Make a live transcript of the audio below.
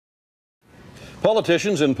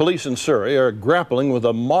Politicians and police in Surrey are grappling with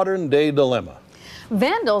a modern-day dilemma.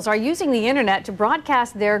 Vandals are using the internet to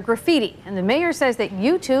broadcast their graffiti, and the mayor says that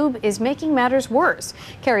YouTube is making matters worse.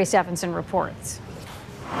 Carrie Stephenson reports.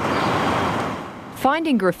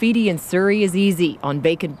 Finding graffiti in Surrey is easy on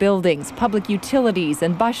vacant buildings, public utilities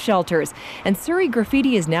and bus shelters. And Surrey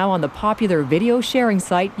Graffiti is now on the popular video sharing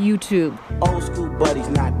site YouTube. Old school buddies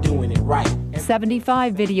not doing it right.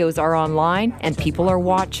 75 videos are online and people are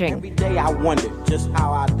watching. Every day I wonder just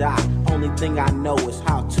how I die. Only thing I know is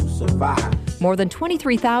how to survive. More than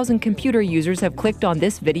 23,000 computer users have clicked on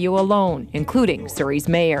this video alone, including Surrey's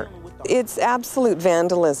mayor. It's absolute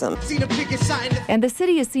vandalism. And the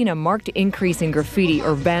city has seen a marked increase in graffiti,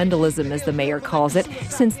 or vandalism as the mayor calls it,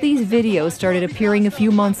 since these videos started appearing a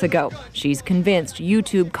few months ago. She's convinced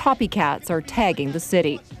YouTube copycats are tagging the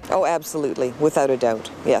city. Oh, absolutely, without a doubt.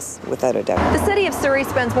 Yes, without a doubt. The city of Surrey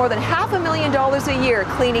spends more than $500,000 a year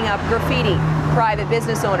cleaning up graffiti. Private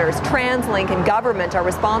business owners, TransLink and government are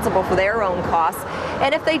responsible for their own costs.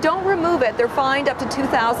 And if they don't remove it, they're fined up to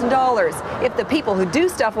 $2,000. If the people who do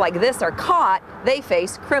stuff like this are caught, they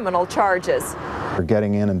face criminal charges. We're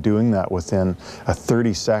getting in and doing that within a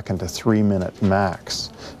 30-second to 3-minute max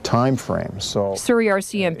time frame. So Surrey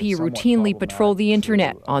RCMP routinely patrol the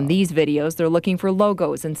internet. On these videos, they're looking for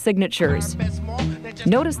logos and signatures.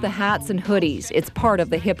 Notice the hats and hoodies. It's part of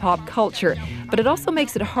the hip-hop culture, but it also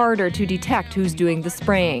makes it harder to detect who's doing the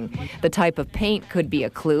spraying. The type of paint could be a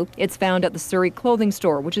clue. It's found at the Surrey clothing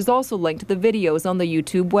store, which is also linked to the videos on the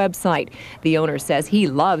YouTube website. The owner says he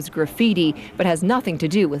loves graffiti, but has nothing to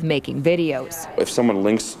do with making videos. If someone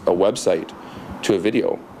links a website to a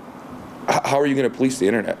video, how are you going to police the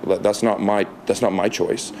internet? That's not my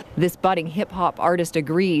choice. This budding hip-hop artist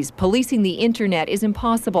agrees. Policing the internet is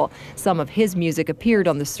impossible. Some of his music appeared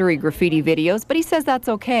on the Surrey Graffiti videos, but he says that's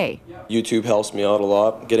okay. YouTube helps me out a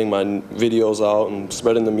lot, getting my videos out and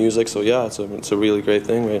spreading the music, so yeah, it's a really great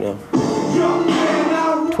thing right now.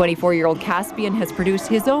 24-year-old Caspian has produced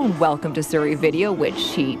his own Welcome to Surrey video,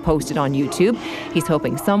 which he posted on YouTube. He's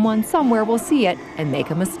hoping someone somewhere will see it and make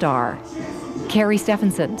him a star. Carrie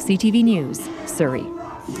Stephenson, CTV News, Surrey.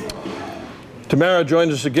 Tamara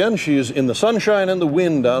joins us again. She is in the sunshine and the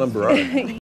wind down in Burrard.